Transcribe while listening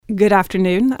Good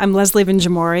afternoon. I'm Leslie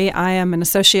Vinjamori. I am an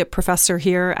associate professor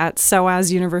here at SOAS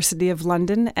University of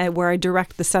London, where I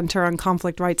direct the Center on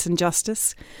Conflict Rights and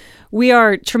Justice. We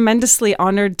are tremendously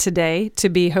honored today to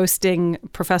be hosting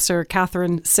Professor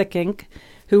Catherine Sikkink,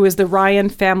 who is the Ryan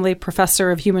Family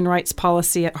Professor of Human Rights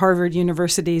Policy at Harvard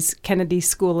University's Kennedy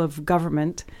School of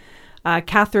Government.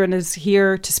 Catherine is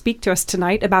here to speak to us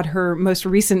tonight about her most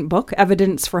recent book,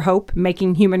 Evidence for Hope: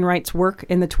 Making Human Rights Work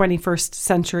in the 21st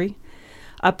Century.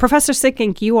 Professor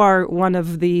Sikkink, you are one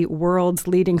of the world's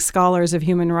leading scholars of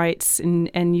human rights,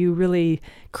 and you really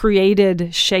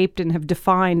created, shaped, and have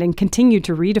defined and continue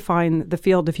to redefine the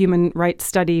field of human rights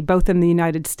study, both in the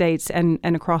United States and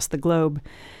across the globe.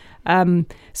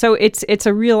 So it's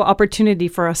a real opportunity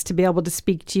for us to be able to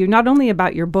speak to you, not only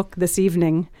about your book this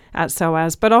evening at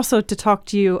SOAS, but also to talk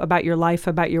to you about your life,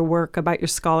 about your work, about your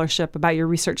scholarship, about your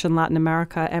research in Latin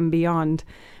America and beyond.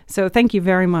 So thank you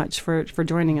very much for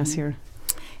joining us here.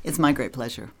 It's my great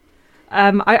pleasure.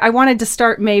 I wanted to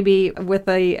start maybe with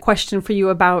a question for you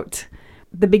about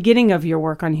the beginning of your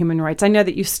work on human rights. I know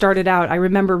that you started out, I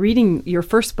remember reading your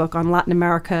first book on Latin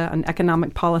America, on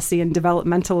economic policy and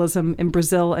developmentalism in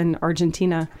Brazil and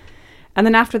Argentina. And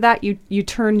then after that, you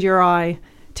turned your eye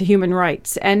to human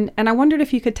rights. And I wondered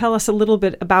if you could tell us a little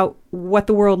bit about what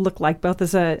the world looked like, both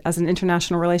as an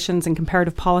international relations and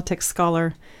comparative politics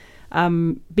scholar,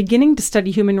 beginning to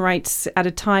study human rights at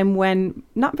a time when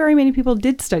not very many people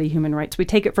did study human rights. We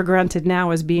take it for granted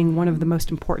now as being one of the most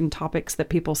important topics that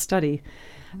people study.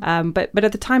 But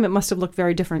at the time, it must have looked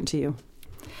very different to you.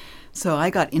 So I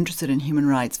got interested in human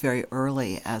rights very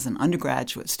early. As an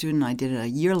undergraduate student, I did a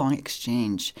year-long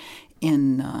exchange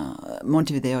in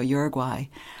Montevideo, Uruguay,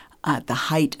 at the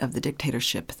height of the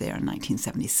dictatorship there in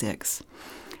 1976.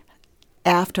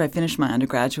 After I finished my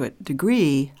undergraduate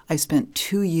degree, I spent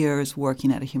 2 years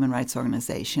working at a human rights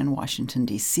organization in Washington,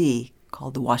 D.C.,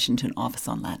 called the Washington Office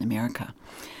on Latin America.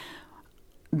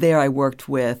 There I worked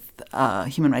with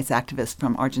human rights activists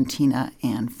from Argentina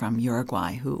and from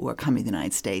Uruguay who were coming to the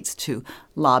United States to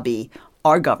lobby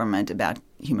our government about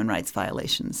human rights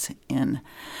violations in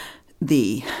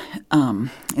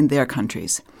their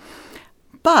countries.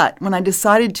 But when I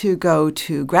decided to go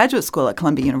to graduate school at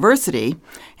Columbia University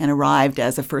and arrived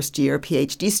as a first-year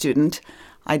PhD student,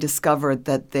 I discovered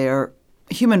that their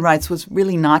human rights was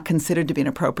really not considered to be an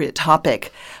appropriate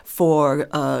topic for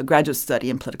graduate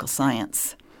study in political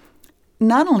science.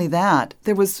 Not only that,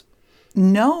 there was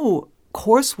no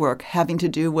coursework having to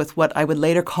do with what I would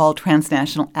later call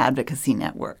transnational advocacy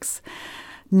networks.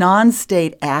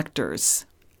 Non-state actors,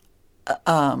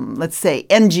 let's say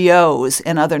NGOs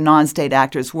and other non-state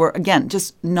actors were, again,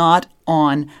 just not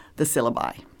on the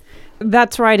syllabi.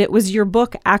 That's right. It was your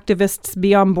book, Activists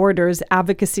Beyond Borders,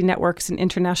 Advocacy Networks in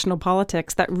International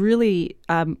Politics, that really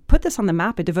put this on the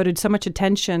map. It devoted so much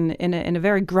attention in a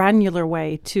very granular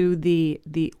way to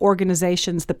the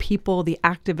organizations, the people, the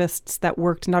activists that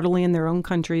worked not only in their own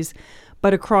countries,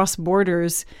 but across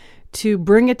borders to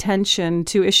bring attention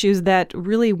to issues that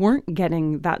really weren't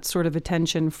getting that sort of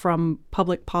attention from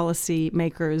public policy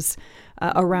makers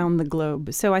around the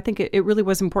globe. So I think it really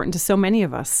was important to so many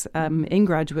of us in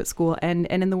graduate school and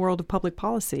in the world of public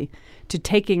policy to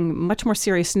taking much more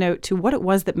serious note to what it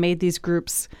was that made these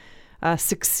groups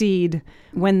succeed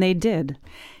when they did.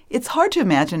 It's hard to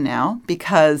imagine now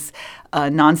because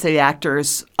non-state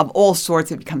actors of all sorts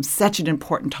have become such an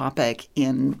important topic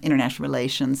in international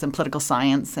relations and political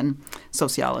science and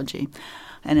sociology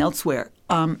and elsewhere.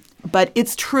 But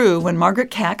it's true, when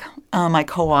Margaret Keck, my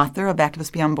co-author of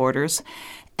Activists Beyond Borders,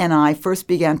 and I first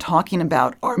began talking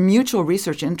about our mutual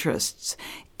research interests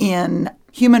in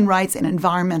human rights and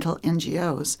environmental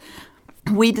NGOs,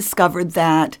 we discovered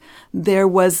that there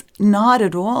was not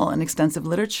at all an extensive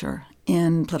literature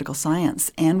in political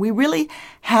science. And we really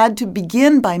had to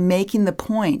begin by making the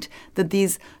point that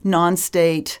these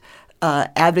non-state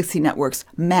advocacy networks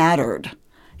mattered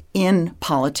in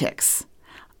politics.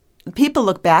 People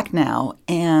look back now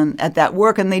and at that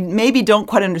work, and they maybe don't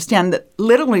quite understand that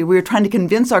literally we were trying to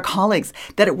convince our colleagues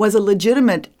that it was a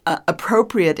legitimate,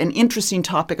 appropriate, and interesting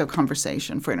topic of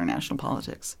conversation for international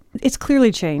politics. It's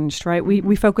clearly changed, right?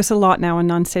 We focus a lot now on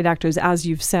non-state actors, as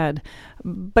you've said.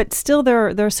 But still,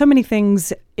 there are so many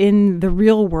things in the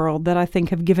real world that I think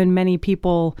have given many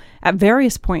people at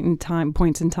various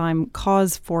points in time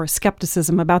cause for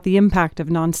skepticism about the impact of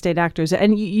non-state actors.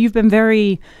 And you've been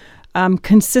very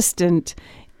consistent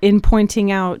in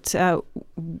pointing out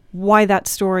why that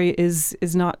story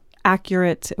is not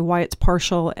accurate, why it's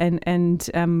partial, and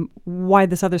why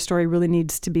this other story really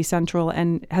needs to be central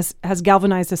and has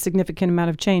galvanized a significant amount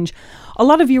of change. A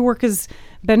lot of your work has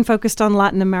been focused on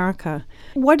Latin America.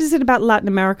 What is it about Latin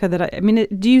America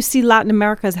do you see Latin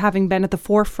America as having been at the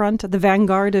forefront, at the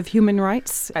vanguard of human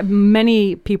rights?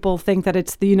 Many people think that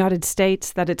it's the United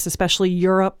States, that it's especially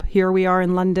Europe. Here we are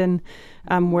in London,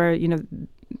 where,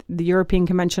 the European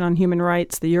Convention on Human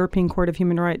Rights, the European Court of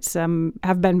Human Rights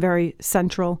have been very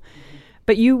central.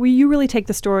 But you really take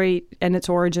the story and its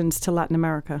origins to Latin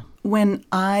America. When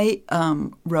I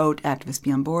wrote Activists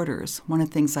Beyond Borders, one of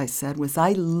the things I said was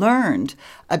I learned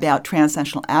about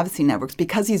transnational advocacy networks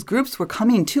because these groups were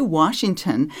coming to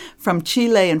Washington from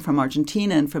Chile and from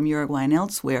Argentina and from Uruguay and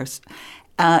elsewhere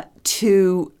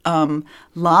to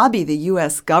lobby the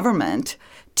U.S. government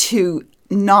to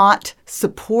not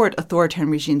support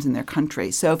authoritarian regimes in their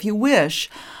country. So if you wish,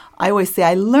 I always say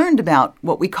I learned about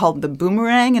what we call the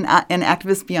boomerang in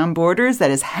Activists Beyond Borders. That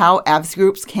is how advocacy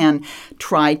groups can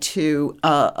try to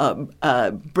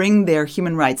bring their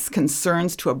human rights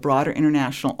concerns to a broader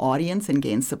international audience and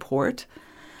gain support.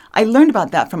 I learned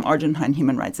about that from Argentine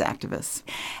human rights activists.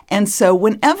 And so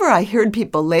whenever I heard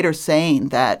people later saying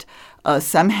that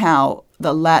somehow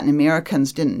the Latin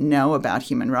Americans didn't know about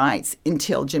human rights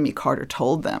until Jimmy Carter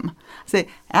told them, I say,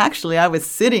 actually, I was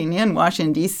sitting in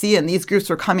Washington, D.C., and these groups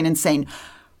were coming and saying,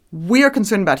 we are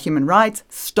concerned about human rights.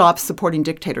 Stop supporting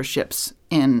dictatorships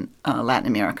in Latin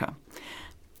America.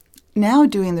 Now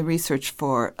doing the research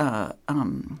for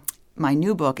my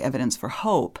new book, Evidence for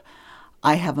Hope,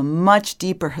 I have a much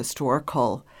deeper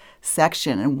historical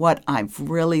section, and what I've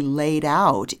really laid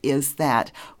out is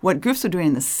that what groups were doing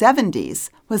in the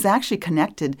 70s was actually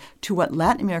connected to what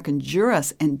Latin American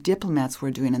jurists and diplomats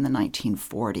were doing in the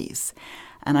 1940s.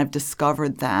 And I've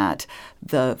discovered that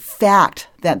the fact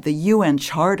that the UN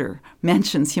Charter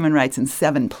mentions human rights in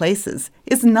 7 places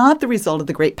is not the result of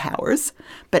the great powers,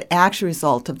 but actually a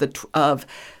result of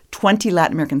 20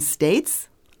 Latin American states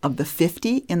of the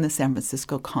 50 in the San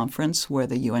Francisco Conference where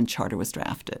the UN Charter was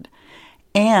drafted.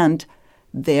 And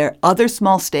there are other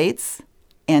small states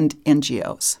and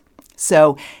NGOs.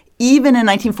 So even in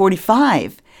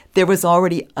 1945, there was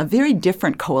already a very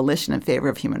different coalition in favor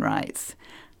of human rights.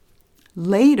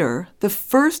 Later, the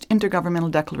first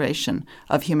Intergovernmental Declaration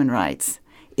of Human Rights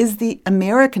is the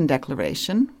American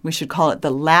Declaration, we should call it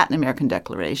the Latin American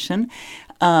Declaration,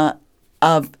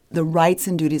 of the Rights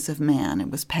and Duties of Man. It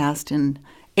was passed in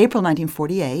April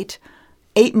 1948,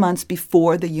 8 months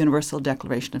before the Universal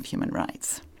Declaration of Human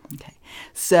Rights. Okay,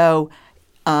 so,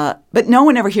 but no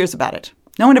one ever hears about it.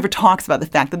 No one ever talks about the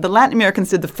fact that the Latin Americans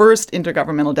did the first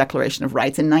Intergovernmental Declaration of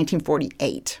Rights in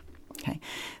 1948. Okay,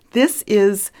 this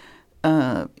is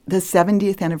the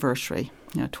 70th anniversary,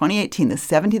 2018, the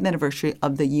 70th anniversary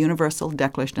of the Universal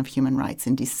Declaration of Human Rights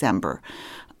in December.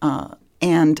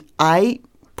 And I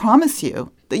promise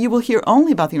you that you will hear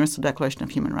only about the Universal Declaration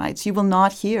of Human Rights. You will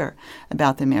not hear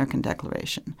about the American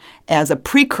Declaration as a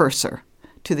precursor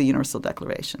to the Universal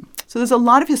Declaration. So there's a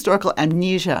lot of historical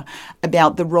amnesia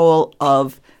about the role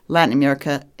of Latin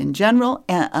America in general,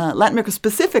 Latin America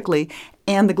specifically,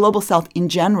 and the Global South in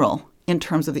general in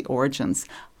terms of the origins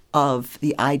of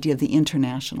the idea of the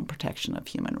international protection of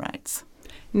human rights.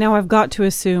 Now, I've got to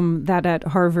assume that at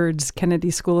Harvard's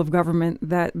Kennedy School of Government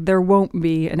that there won't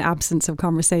be an absence of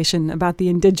conversation about the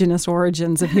indigenous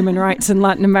origins of human rights in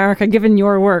Latin America, given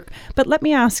your work. But let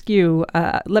me ask you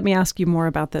more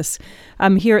about this.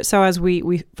 Here at SOAS,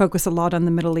 we focus a lot on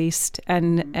the Middle East,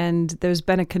 and there's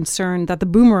been a concern that the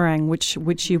boomerang,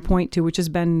 which you point to, which has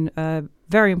been a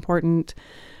very important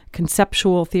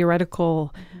conceptual,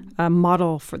 theoretical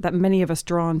model that many of us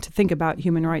draw on to think about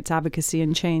human rights advocacy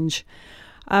and change.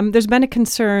 There's been a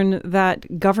concern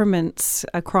that governments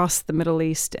across the Middle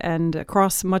East and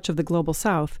across much of the Global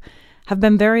South have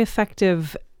been very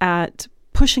effective at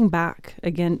pushing back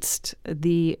against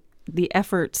the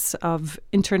efforts of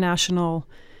international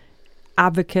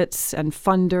advocates and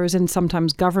funders and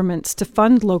sometimes governments to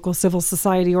fund local civil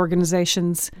society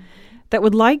organizations that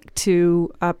would like to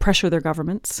pressure their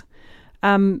governments,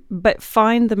 but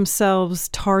find themselves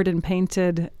tarred and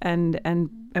painted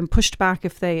and pushed back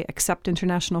if they accept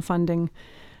international funding,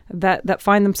 that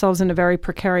find themselves in a very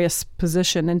precarious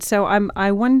position. And so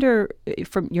I wonder,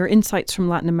 from your insights from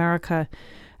Latin America,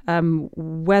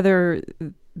 whether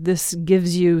this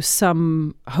gives you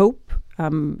some hope,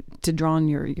 to draw on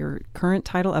your current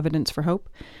title, Evidence for Hope,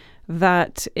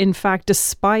 that in fact,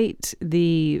 despite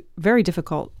the very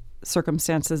difficult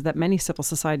circumstances that many civil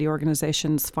society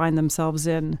organizations find themselves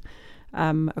in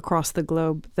across the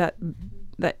globe, that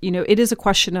it is a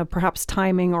question of perhaps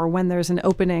timing or when there's an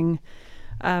opening,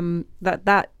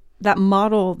 that that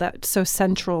model that's so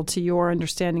central to your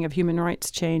understanding of human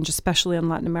rights change, especially in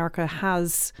Latin America,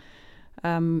 has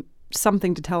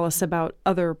something to tell us about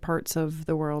other parts of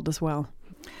the world as well.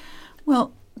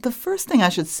 Well, the first thing I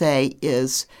should say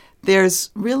is there's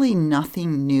really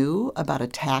nothing new about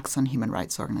attacks on human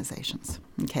rights organizations.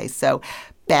 Okay, so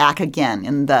back again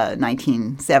in the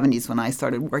 1970s when I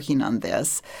started working on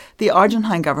this, the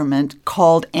Argentine government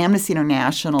called Amnesty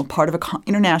International part of an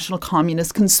international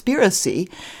communist conspiracy,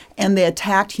 and they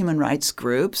attacked human rights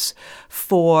groups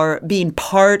for being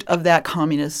part of that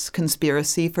communist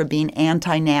conspiracy, for being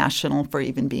anti-national, for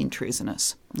even being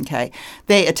treasonous. Okay,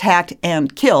 they attacked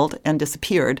and killed and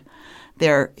disappeared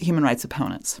their human rights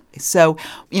opponents. So,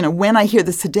 when I hear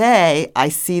this today, I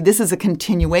see this is a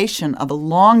continuation of a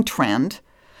long trend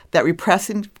that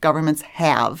repressive governments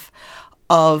have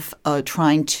of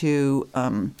trying to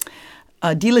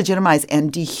delegitimize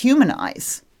and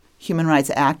dehumanize human rights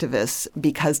activists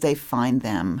because they find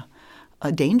them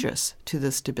dangerous to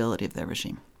the stability of their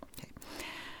regime. Okay.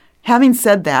 Having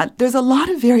said that, there's a lot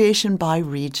of variation by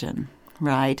region,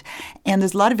 right? And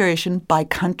there's a lot of variation by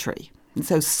country. And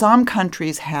so some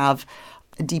countries have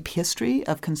a deep history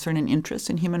of concern and interest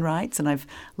in human rights, and I've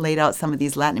laid out some of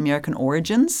these Latin American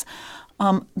origins.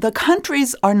 The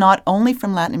countries are not only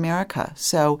from Latin America.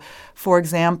 So, for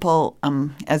example,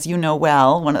 as you know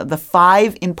well, one of the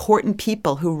 5 important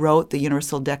people who wrote the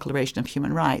Universal Declaration of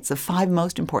Human Rights, the 5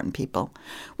 most important people,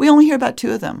 we only hear about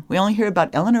 2 of them. We only hear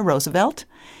about Eleanor Roosevelt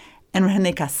and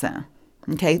René Cassin.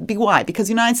 Okay, why? Because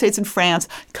the United States and France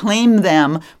claim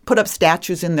them, put up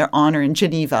statues in their honor in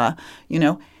Geneva,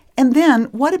 And then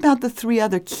what about the 3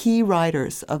 other key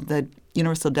writers of the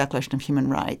Universal Declaration of Human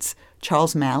Rights?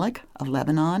 Charles Malik of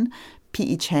Lebanon,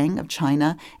 P.E. Chang of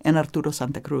China, and Arturo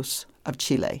Santa Cruz of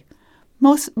Chile.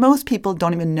 Most people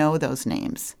don't even know those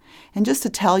names. And just to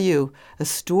tell you a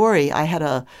story,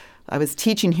 I was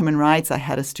teaching human rights. I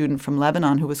had a student from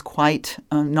Lebanon who was quite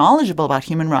knowledgeable about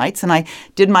human rights, and I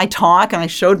did my talk, and I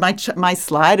showed my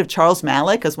slide of Charles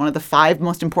Malik as one of the 5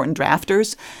 most important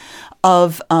drafters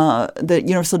of the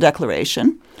Universal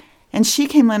Declaration. And she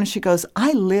came in and she goes,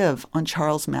 "I live on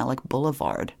Charles Malik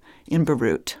Boulevard in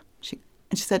Beirut." She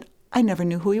said, "I never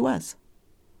knew who he was."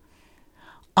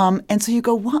 And so you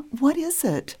go, what is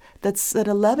it that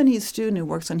a Lebanese student who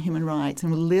works on human rights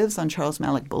and who lives on Charles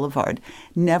Malik Boulevard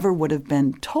never would have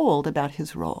been told about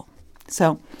his role?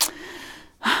 So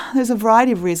there's a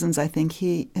variety of reasons. I think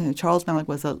Charles Malik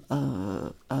was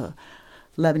a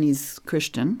Lebanese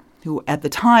Christian who at the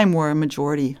time were a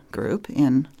majority group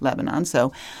in Lebanon.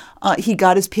 So he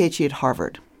got his PhD at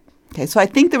Harvard. Okay, so I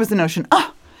think there was the notion,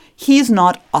 he's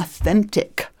not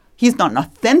authentic. He's not an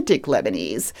authentic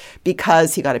Lebanese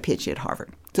because he got a PhD at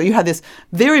Harvard. So you have this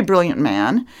very brilliant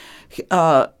man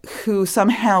who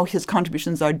somehow his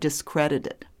contributions are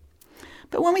discredited.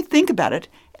 But when we think about it,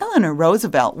 Eleanor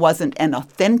Roosevelt wasn't an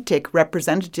authentic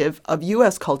representative of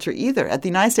U.S. culture either. The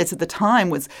United States at the time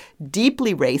was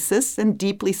deeply racist and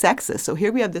deeply sexist. So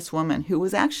here we have this woman who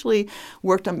was actually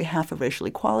worked on behalf of racial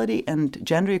equality and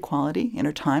gender equality in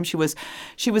her time. She was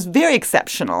very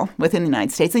exceptional within the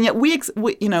United States, and yet we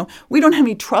don't have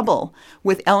any trouble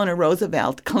with Eleanor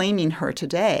Roosevelt claiming her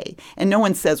today. And no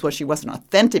one says, well, she wasn't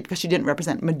authentic because she didn't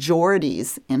represent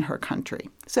majorities in her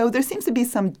country. So there seems to be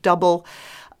some double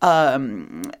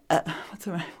what's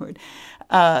the right word?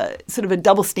 Sort of a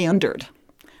double standard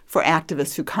for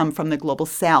activists who come from the global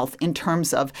south in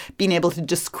terms of being able to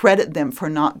discredit them for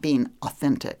not being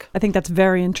authentic. I think that's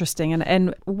very interesting.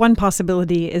 And one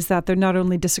possibility is that they're not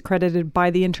only discredited by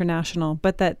the international,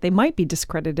 but that they might be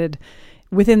discredited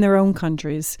within their own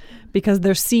countries because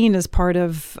they're seen as part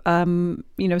of,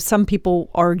 some people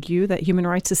argue that human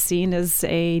rights is seen as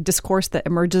a discourse that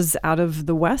emerges out of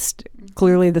the West.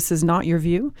 Clearly, this is not your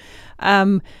view.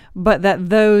 But that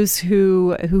those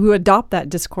who adopt that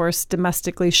discourse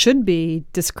domestically should be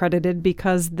discredited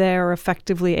because they're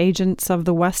effectively agents of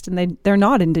the West and they're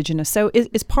not indigenous. So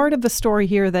is part of the story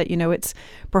here that, it's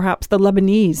perhaps the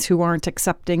Lebanese who aren't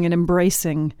accepting and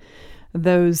embracing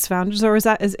those founders, or is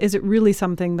it really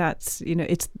something that's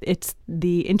it's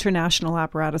the international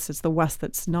apparatus, it's the West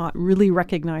that's not really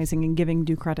recognizing and giving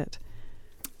due credit?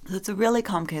 It's a really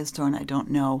complicated story, and I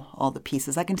don't know all the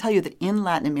pieces. I can tell you that in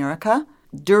Latin America,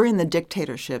 during the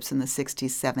dictatorships in the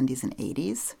 60s, 70s, and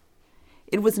 80s,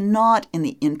 it was not in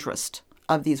the interest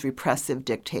of these repressive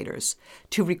dictators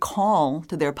to recall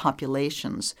to their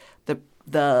populations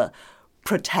the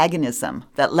protagonism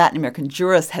that Latin American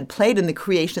jurists had played in the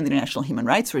creation of the international human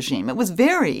rights regime. It was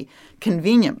very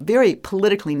convenient, very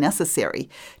politically necessary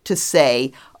to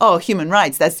say, human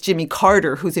rights, that's Jimmy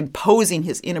Carter who's imposing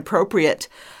his inappropriate,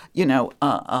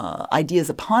 ideas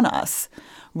upon us,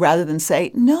 rather than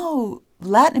say, no,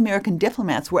 Latin American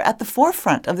diplomats were at the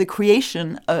forefront of the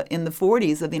creation in the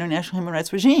 40s of the international human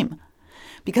rights regime,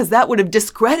 because that would have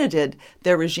discredited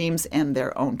their regimes and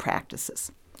their own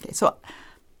practices. Okay, so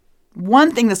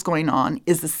one thing that's going on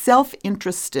is the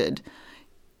self-interested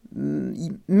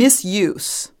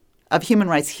misuse of human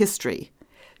rights history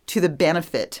to the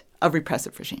benefit of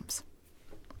repressive regimes.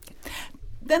 Okay.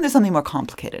 Then there's something more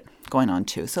complicated going on,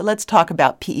 too. So let's talk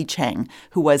about P.E. Chang,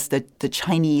 who was the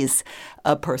Chinese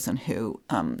person who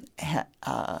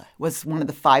was one of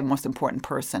the 5 most important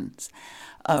persons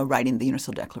writing the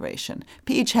Universal Declaration.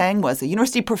 P.E. Chang was a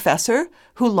university professor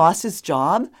who lost his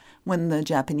job when the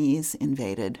Japanese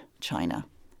invaded China.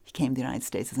 He came to the United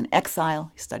States as an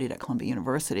exile. He studied at Columbia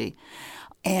University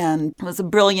and was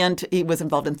he was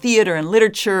involved in theater and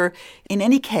literature. In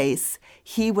any case,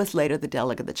 he was later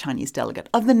the Chinese delegate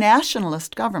of the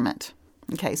nationalist government.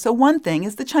 Okay, so one thing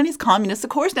is the Chinese communists, of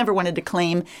course, never wanted to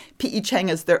claim P.E. Chang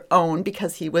as their own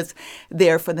because he was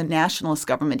there for the nationalist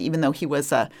government, even though he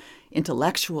was an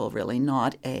intellectual, really,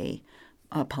 not a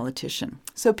politician.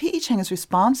 So P.E. Chang is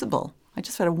responsible. I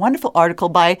just read a wonderful article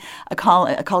by a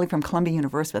colleague from Columbia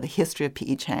University about the history of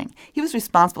P.E. Chang. He was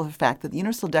responsible for the fact that the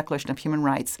Universal Declaration of Human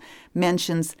Rights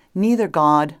mentions neither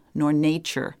God nor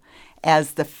nature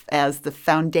as the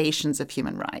foundations of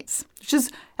human rights, which is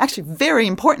actually very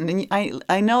important. And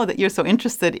I know that you're so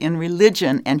interested in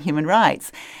religion and human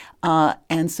rights.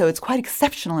 And so it's quite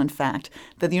exceptional, in fact,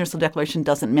 that the Universal Declaration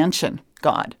doesn't mention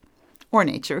God or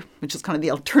nature, which is kind of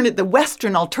the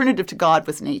Western alternative to God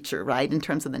was nature, right, in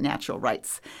terms of the natural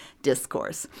rights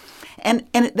discourse. And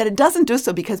that it doesn't do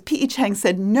so because P.E. Chang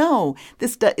said, no,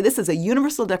 this is a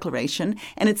universal declaration,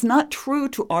 and it's not true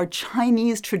to our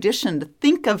Chinese tradition to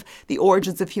think of the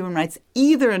origins of human rights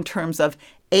either in terms of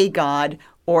a God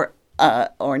or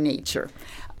nature.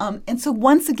 And so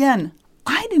once again,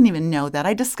 I didn't even know that.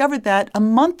 I discovered that a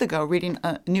month ago reading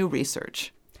new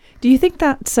research. Do you think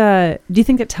that's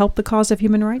helped the cause of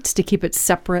human rights to keep it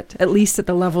separate, at least at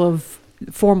the level of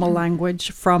formal language,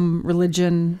 from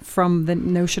religion, from the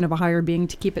notion of a higher being,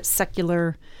 to keep it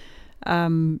secular?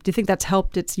 Do you think that's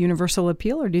helped its universal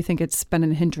appeal, or do you think it's been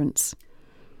a hindrance?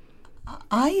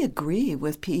 I agree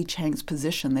with P.E. Chang's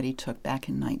position that he took back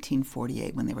in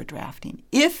 1948 when they were drafting.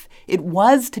 If it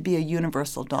was to be a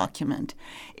universal document,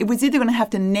 it was either going to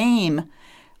have to name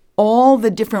all the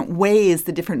different ways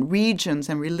the different regions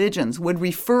and religions would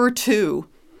refer to,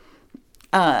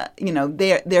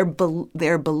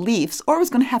 their beliefs, or it was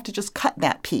going to have to just cut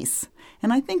that piece.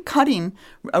 And I think cutting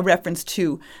a reference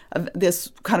to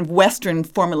this kind of Western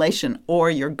formulation,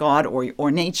 or your God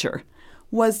or nature,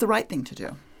 was the right thing to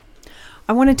do.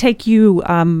 I want to take you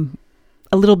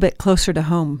a little bit closer to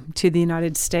home, to the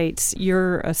United States.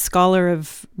 You're a scholar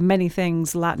of many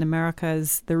things. Latin America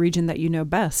is the region that you know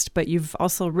best, but you've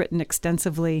also written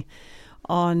extensively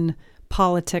on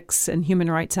politics and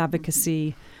human rights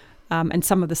advocacy and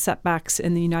some of the setbacks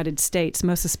in the United States,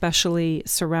 most especially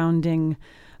surrounding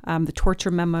the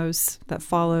torture memos that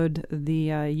followed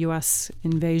the U.S.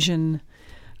 invasion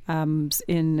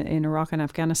in Iraq and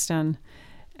Afghanistan.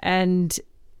 And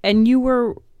you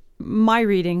were, my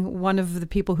reading, one of the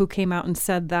people who came out and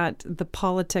said that the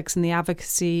politics and the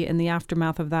advocacy in the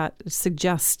aftermath of that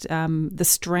suggest the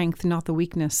strength, not the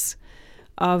weakness,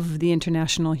 of the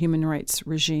international human rights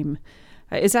regime.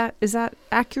 Is that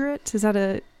accurate?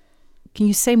 Can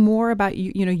you say more about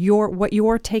what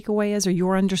your takeaway is, or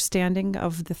your understanding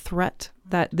of the threat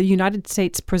that the United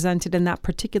States presented in that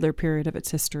particular period of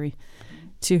its history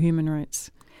to human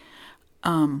rights?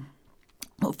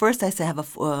 Well, first, I have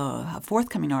a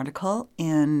forthcoming article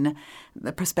in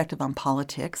the Perspective on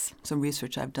Politics, some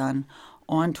research I've done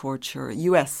on torture,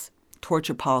 U.S.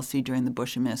 torture policy during the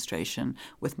Bush administration,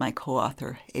 with my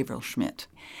co-author, Avril Schmidt.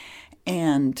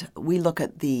 And we look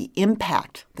at the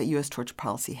impact that U.S. torture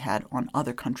policy had on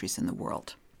other countries in the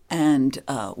world. And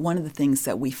one of the things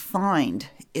that we find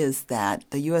is that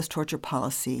the U.S. torture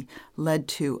policy led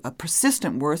to a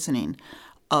persistent worsening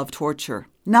of torture,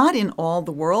 not in all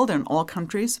the world and all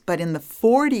countries, but in the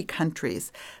 40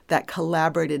 countries that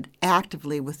collaborated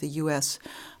actively with the U.S.,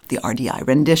 the RDI,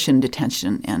 Rendition,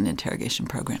 Detention, and Interrogation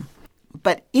Program.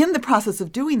 But in the process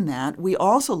of doing that, we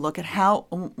also look at how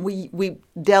we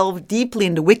delve deeply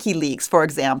into WikiLeaks, for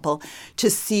example, to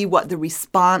see what the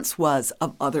response was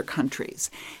of other countries.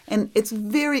 And it's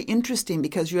very interesting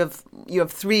because you have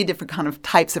 3 different kind of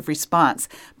types of response.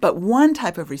 But one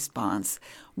type of response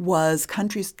was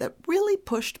countries that really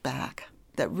pushed back,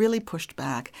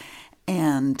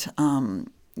 and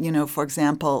For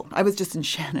example, I was just in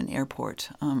Shannon Airport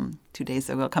 2 days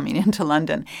ago coming into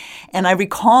London, and I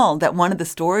recall that one of the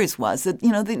stories was that,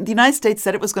 the United States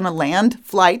said it was going to land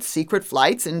secret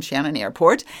flights in Shannon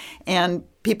Airport, and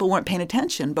people weren't paying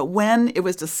attention. But when it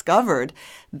was discovered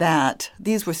that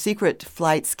these were secret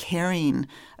flights carrying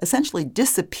essentially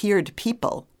disappeared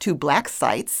people to black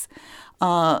sites,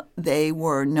 they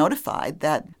were notified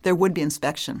that there would be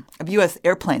inspection of U.S.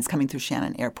 airplanes coming through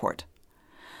Shannon Airport.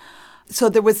 So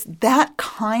there was that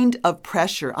kind of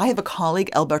pressure. I have a colleague,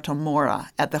 Alberto Mora,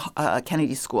 at the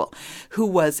Kennedy School, who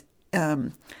was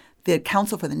the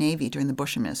counsel for the Navy during the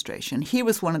Bush administration. He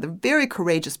was one of the very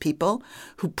courageous people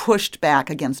who pushed back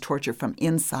against torture from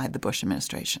inside the Bush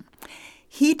administration.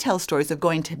 He tells stories of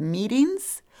going to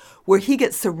meetings where he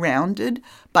gets surrounded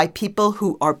by people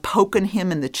who are poking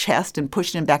him in the chest and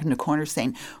pushing him back into corners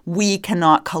saying, we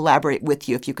cannot collaborate with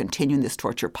you if you continue in this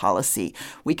torture policy.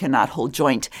 We cannot hold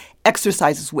joint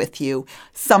exercises with you.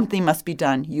 Something must be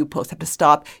done. You both have to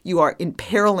stop. You are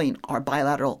imperiling our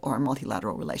bilateral or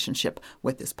multilateral relationship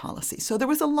with this policy. So there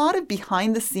was a lot of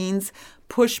behind-the-scenes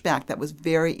pushback that was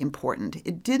very important.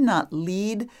 It did not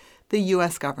lead the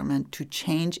U.S. government to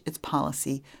change its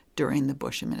policy during the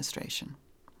Bush administration.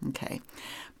 Okay.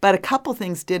 But a couple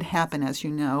things did happen, as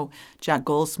you know. Jack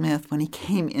Goldsmith, when he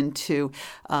came into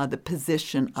the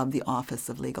position of the Office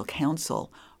of Legal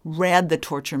Counsel, read the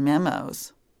torture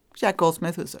memos. Jack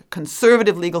Goldsmith was a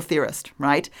conservative legal theorist,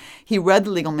 right? He read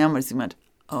the legal memos and went,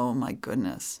 oh my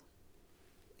goodness,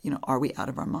 are we out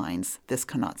of our minds? This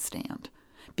cannot stand.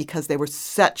 Because they were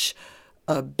such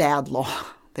a bad law.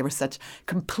 They were such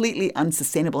completely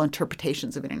unsustainable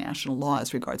interpretations of international law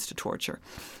as regards to torture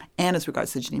and as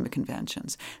regards to the Geneva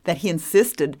Conventions, that he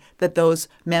insisted that those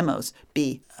memos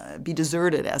be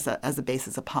deserted as a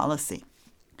basis of policy.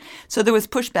 So there was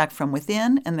pushback from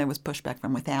within and there was pushback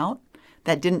from without.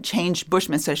 That didn't change Bush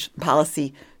administration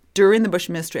policy during the Bush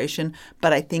administration,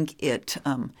 but I think it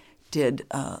did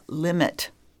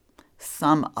limit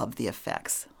some of the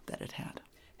effects that it had.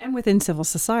 And within civil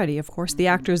society, of course, the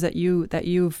actors that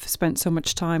you've spent so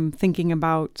much time thinking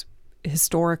about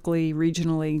historically,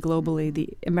 regionally, globally, the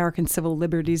American Civil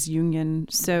Liberties Union.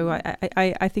 So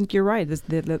I think you're right.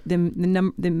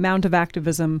 The amount of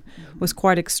activism was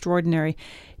quite extraordinary.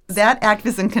 That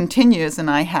activism continues, and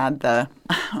I had I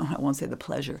won't say the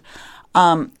pleasure.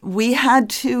 We had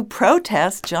to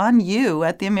protest John Yoo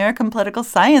at the American Political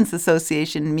Science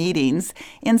Association meetings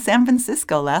in San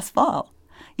Francisco last fall.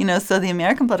 So the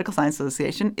American Political Science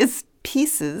Association is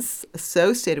pieces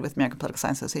associated with American Political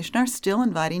Science Association are still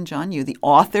inviting John Yoo, the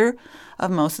author of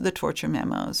most of the torture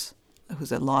memos,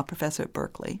 who's a law professor at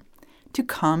Berkeley, to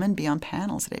come and be on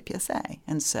panels at APSA.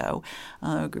 And so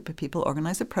a group of people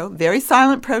organized a very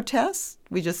silent protest.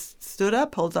 We just stood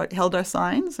up, held our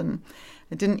signs, and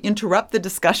it didn't interrupt the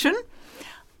discussion.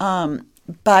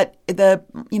 But the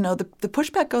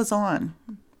pushback goes on.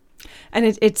 And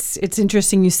it's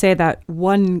interesting you say that.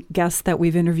 One guest that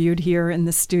we've interviewed here in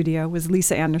the studio was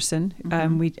Lisa Anderson.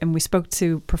 We spoke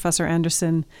to Professor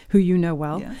Anderson, who you know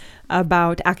well,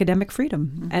 about academic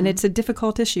freedom. And it's a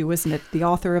difficult issue, isn't it? The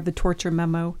author of the torture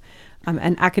memo,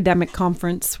 an academic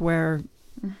conference where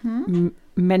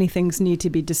many things need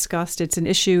to be discussed. It's an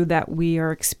issue that we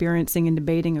are experiencing and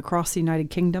debating across the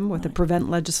United Kingdom with the PREVENT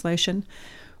legislation.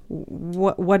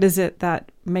 What is it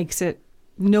that makes it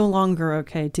no longer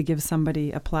okay to give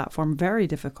somebody a platform? Very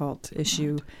difficult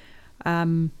issue.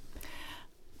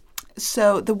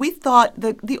 So we thought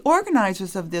the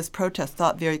organizers of this protest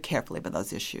thought very carefully about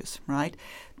those issues, right?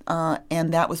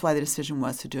 And that was why the decision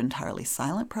was to do entirely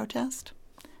silent protest,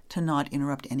 to not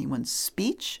interrupt anyone's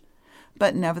speech,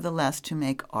 but nevertheless to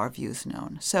make our views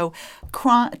known. So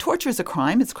torture is a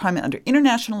crime. It's a crime under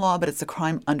international law, but it's a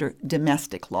crime under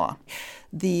domestic law.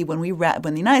 When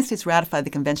the United States ratified the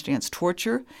Convention Against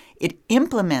Torture, it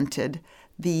implemented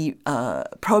the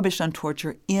prohibition on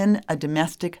torture in a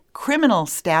domestic criminal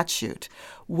statute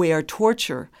where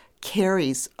torture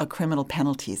carries a criminal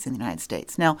penalties in the United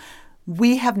States. Now,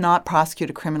 we have not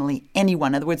prosecuted criminally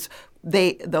anyone. In other words,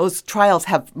 those trials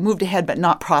have moved ahead but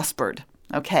not prospered.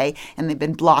 Okay, and they've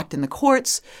been blocked in the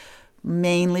courts,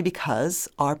 mainly because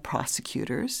our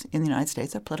prosecutors in the United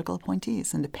States are political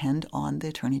appointees and depend on the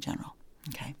Attorney General.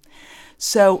 Okay,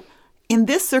 so in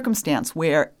this circumstance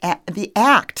where the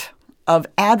act of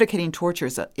advocating torture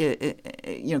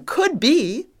could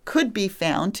be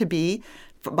found to be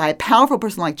by a powerful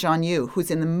person like John Yoo, who's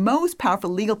in the most powerful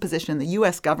legal position in the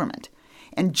U.S. government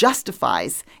and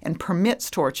justifies and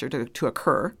permits torture to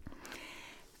occur.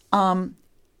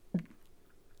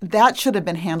 That should have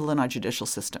been handled in our judicial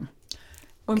system.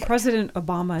 When President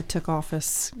Obama took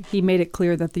office, he made it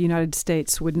clear that the United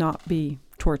States would not be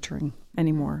torturing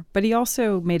anymore. But he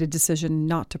also made a decision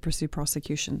not to pursue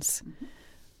prosecutions.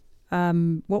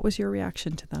 What was your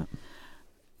reaction to that?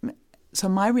 So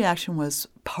my reaction was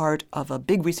part of a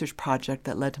big research project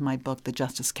that led to my book, The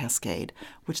Justice Cascade,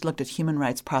 which looked at human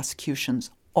rights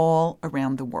prosecutions all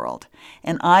around the world.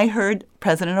 And I heard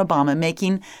President Obama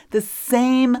making the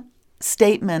same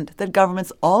statement that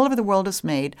governments all over the world has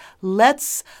made.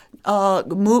 Let's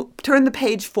turn the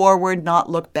page forward, not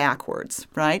look backwards,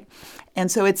 right?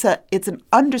 And so it's an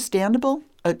understandable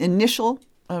initial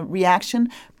reaction,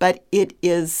 but it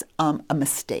is a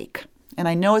mistake. And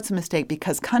I know it's a mistake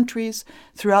because countries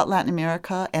throughout Latin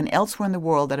America and elsewhere in the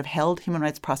world that have held human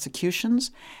rights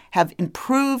prosecutions have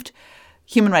improved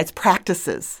human rights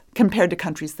practices compared to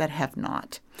countries that have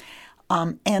not.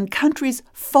 And countries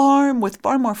with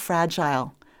far more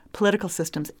fragile political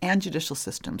systems and judicial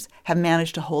systems have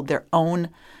managed to hold their own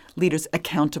leaders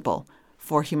accountable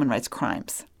for human rights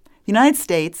crimes. The United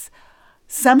States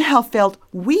somehow felt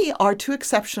we are too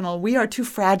exceptional, we are too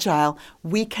fragile,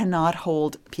 we cannot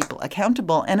hold people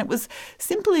accountable. And it was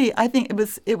simply, I think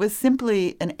it was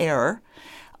simply an error.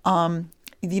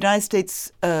 The United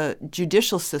States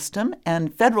judicial system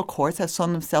and federal courts have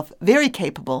shown themselves very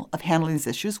capable of handling these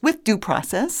issues with due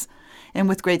process and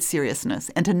with great seriousness.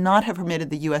 And to not have permitted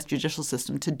the U.S. judicial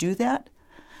system to do that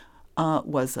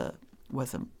was a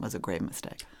grave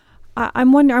mistake. I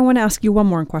want to ask you one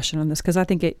more question on this because I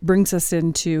think it brings us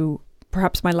into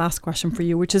perhaps my last question for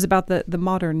you, which is about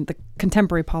the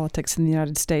contemporary politics in the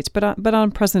United States. But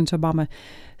on President Obama,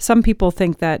 some people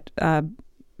think that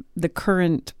the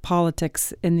current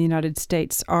politics in the United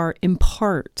States are in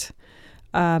part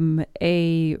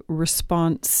a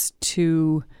response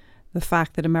to the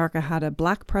fact that America had a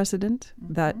black president,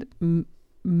 that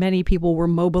many people were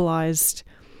mobilized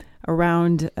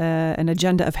around an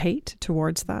agenda of hate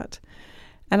towards that.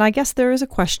 And I guess there is a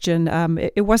question.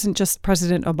 It wasn't just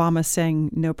President Obama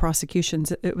saying no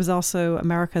prosecutions. It was also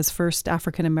America's first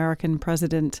African-American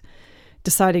president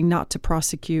deciding not to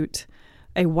prosecute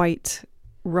a white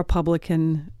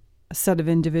Republican set of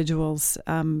individuals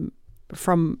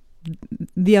from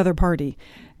the other party.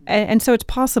 And so it's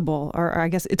possible, or I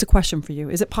guess it's a question for you,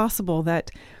 is it possible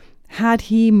that had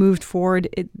he moved forward,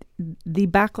 the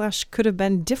backlash could have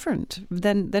been different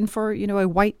than for a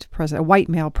white president, a white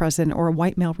male president, or a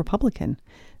white male Republican?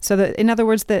 So that, in other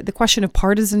words, the question of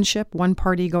partisanship, one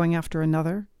party going after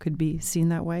another, could be seen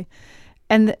that way.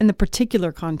 And in the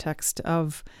particular context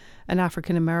of an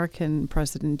African American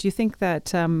president, do you think that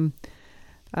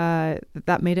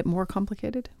that made it more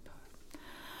complicated?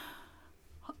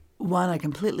 One, I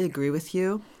completely agree with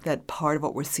you that part of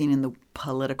what we're seeing in the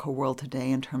political world today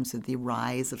in terms of the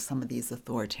rise of some of these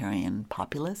authoritarian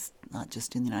populists, not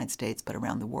just in the United States, but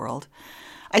around the world.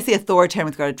 I say authoritarian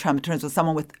with regard to Trump in terms of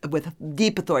someone with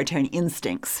deep authoritarian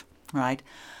instincts, right,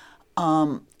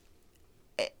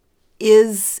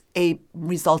 is a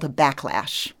result of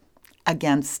backlash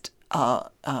against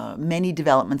many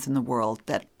developments in the world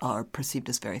that are perceived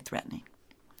as very threatening.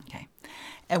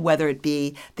 And whether it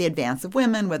be the advance of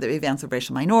women, whether it be advance of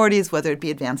racial minorities, whether it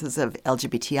be advances of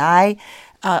LGBTI,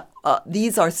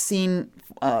 these are seen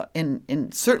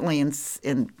certainly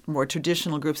in more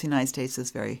traditional groups in the United States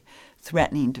as very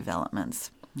threatening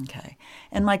developments. Okay,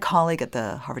 and my colleague at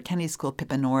the Harvard Kennedy School,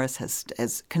 Pippa Norris,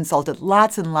 has consulted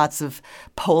lots and lots of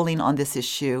polling on this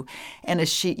issue, and as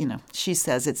she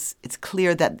says, it's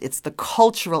clear that it's the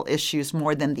cultural issues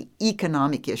more than the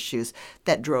economic issues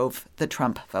that drove the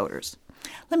Trump voters.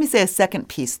 Let me say a second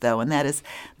piece, though, and that is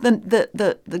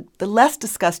the less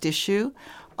discussed issue.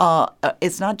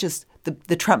 It's not just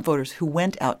the Trump voters who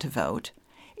went out to vote.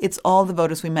 It's all the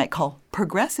voters we might call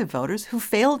progressive voters who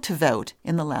failed to vote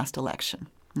in the last election.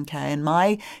 Okay, and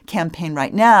my campaign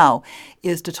right now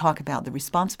is to talk about the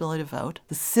responsibility to vote,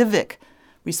 the civic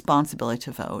responsibility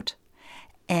to vote,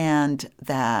 and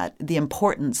that the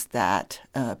importance that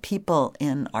people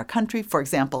in our country, for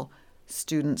example,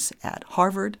 students at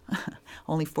Harvard,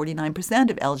 only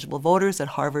 49% of eligible voters at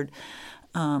Harvard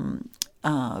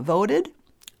voted,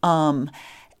 to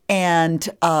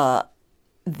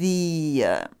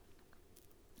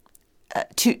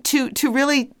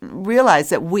really realize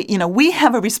that we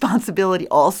have a responsibility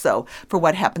also for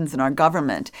what happens in our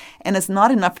government, and it's not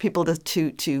enough for people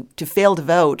to fail to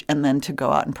vote and then to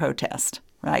go out and protest.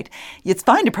 Right? It's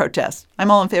fine to protest.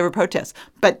 I'm all in favor of protests.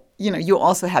 But, you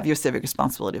also have your civic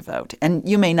responsibility to vote. And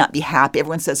you may not be happy.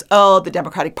 Everyone says, oh, the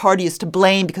Democratic Party is to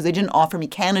blame because they didn't offer me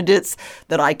candidates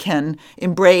that I can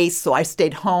embrace, so I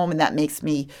stayed home and that makes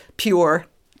me pure.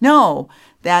 No,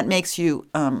 that makes you,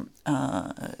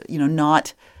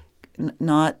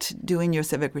 not doing your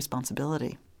civic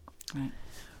responsibility. Right.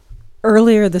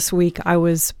 Earlier this week, I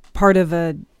was part of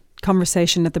a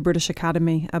conversation at the British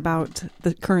Academy about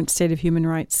the current state of human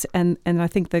rights. And I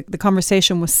think the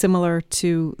conversation was similar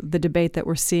to the debate that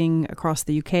we're seeing across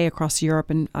the UK, across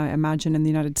Europe, and I imagine in the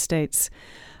United States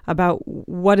about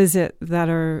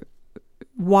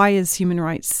why is human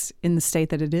rights in the state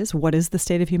that it is? What is the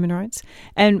state of human rights?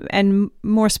 And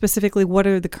more specifically, what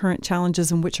are the current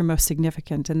challenges and which are most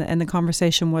significant? And the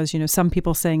conversation was, some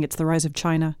people saying it's the rise of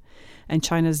China and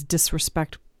China's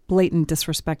blatant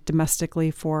disrespect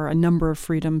domestically for a number of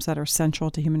freedoms that are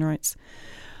central to human rights.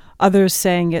 Others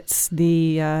saying it's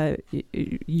the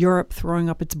Europe throwing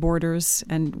up its borders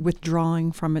and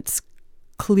withdrawing from its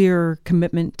clear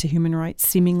commitment to human rights,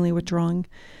 seemingly withdrawing.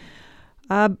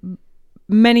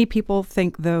 Many people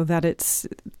think, though, that it's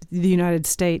the United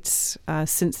States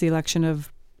since the election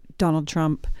of Donald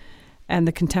Trump and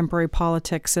the contemporary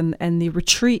politics and the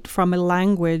retreat from a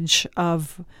language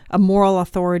of a moral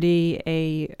authority,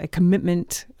 a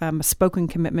commitment, a spoken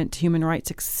commitment to human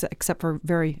rights, except for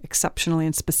very exceptionally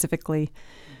and specifically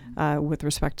with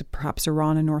respect to perhaps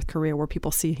Iran and North Korea, where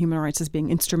people see human rights as being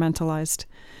instrumentalized.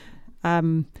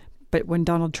 But when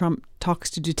Donald Trump talks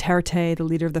to Duterte, the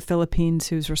leader of the Philippines,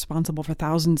 who's responsible for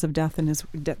thousands of deaths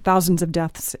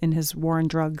in his war on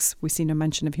drugs, we see no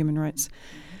mention of human rights.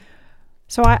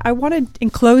 So I wanted, in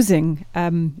closing,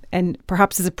 and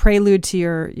perhaps as a prelude to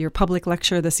your public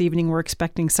lecture this evening, we're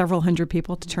expecting several hundred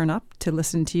people to turn up to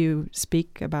listen to you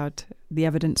speak about the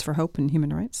evidence for hope and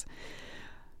human rights.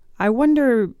 I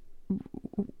wonder,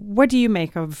 what do you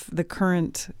make of the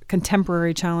current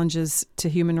contemporary challenges to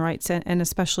human rights and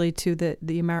especially to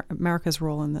the America's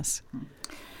role in this?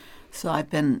 So I've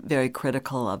been very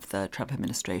critical of the Trump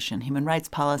administration human rights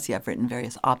policy. I've written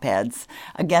various op-eds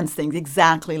against things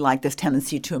exactly like this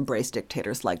tendency to embrace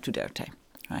dictators like Duterte,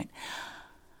 right?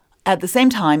 At the same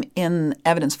time, in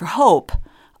Evidence for Hope,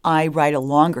 I write a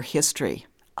longer history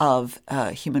of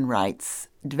human rights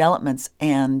developments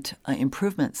and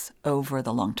improvements over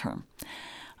the long term.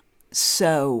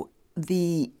 So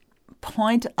the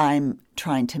point I'm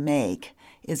trying to make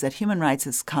is that human rights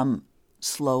has come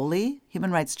slowly.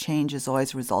 Human rights change is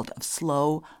always a result of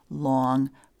slow, long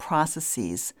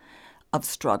processes of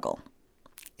struggle.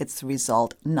 It's the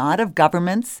result not of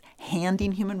governments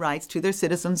handing human rights to their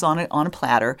citizens on a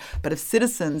platter, but of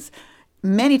citizens,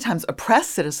 many times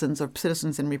oppressed citizens or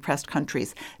citizens in repressed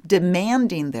countries,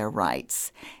 demanding their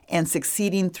rights and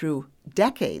succeeding through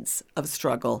decades of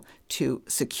struggle to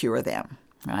secure them.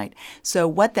 Right. So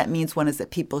what that means, one, is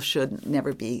that people should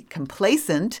never be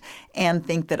complacent and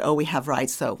think that, we have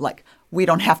rights, so we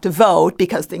don't have to vote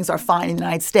because things are fine in the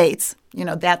United States.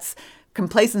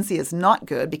 Complacency is not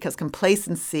good, because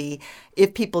complacency,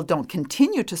 if people don't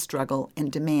continue to struggle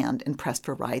and demand and press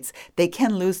for rights, they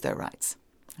can lose their rights.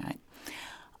 Right.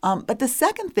 But the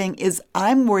second thing is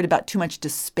I'm worried about too much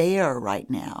despair right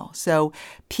now. So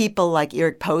people like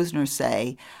Eric Posner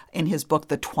say in his book,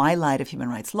 The Twilight of Human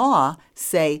Rights Law,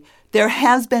 say there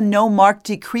has been no marked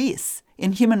decrease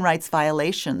in human rights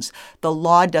violations. The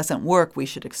law doesn't work. We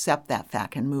should accept that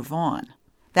fact and move on.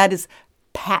 That is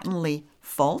patently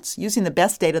false. Using the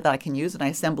best data that I can use, and I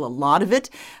assemble a lot of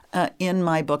it in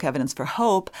my book, Evidence for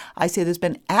Hope, I say there's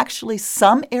been actually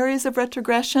some areas of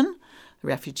retrogression. The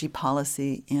refugee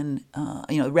policy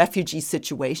the refugee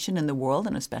situation in the world,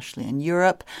 and especially in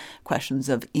Europe, questions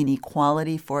of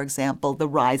inequality, for example, the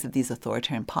rise of these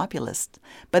authoritarian populists.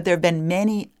 But there have been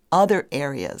many other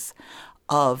areas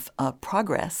of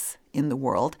progress in the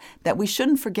world that we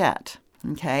shouldn't forget.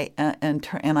 Okay, and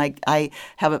I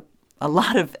have a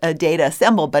lot of data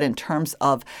assembled, but in terms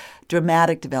of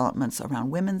dramatic developments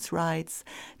around women's rights,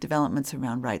 developments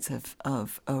around rights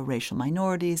of racial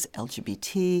minorities,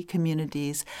 LGBT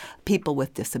communities, people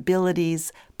with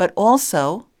disabilities, but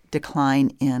also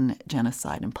decline in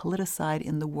genocide and politicide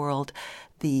in the world,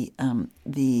 the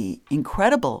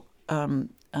incredible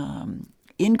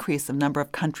increase of number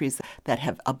of countries that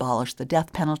have abolished the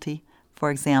death penalty. For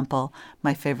example,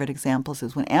 my favorite examples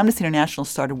is when Amnesty International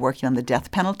started working on the death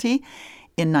penalty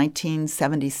in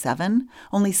 1977,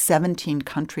 only 17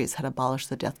 countries had abolished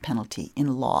the death penalty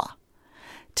in law.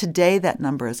 Today, that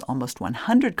number is almost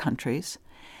 100 countries.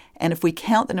 And if we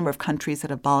count the number of countries that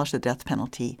abolished the death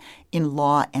penalty in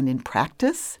law and in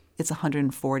practice, it's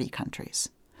 140 countries.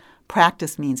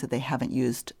 Practice means that they haven't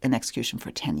used an execution for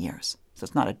 10 years. So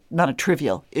it's not a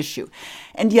trivial issue.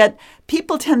 And yet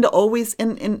people tend to always,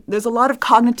 and there's a lot of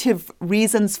cognitive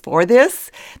reasons for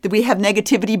this, that we have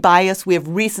negativity bias, we have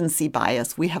recency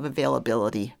bias, we have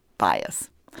availability bias.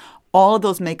 All of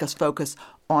those make us focus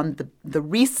on the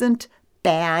recent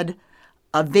bad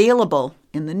available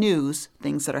in the news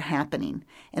things that are happening,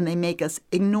 and they make us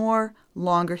ignore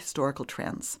longer historical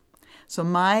trends. So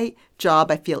my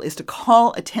job, I feel, is to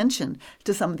call attention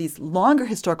to some of these longer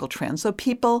historical trends so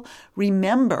people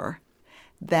remember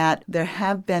that there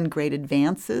have been great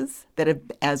advances that have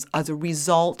as a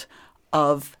result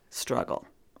of struggle,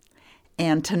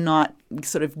 and to not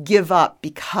sort of give up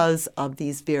because of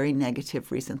these very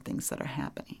negative recent things that are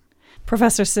happening.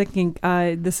 Professor Sikkink,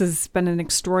 this has been an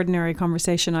extraordinary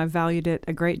conversation. I've valued it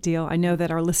a great deal. I know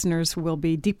that our listeners will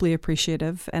be deeply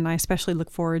appreciative, and I especially look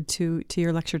forward to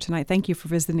your lecture tonight. Thank you for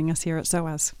visiting us here at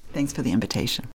SOAS. Thanks for the invitation.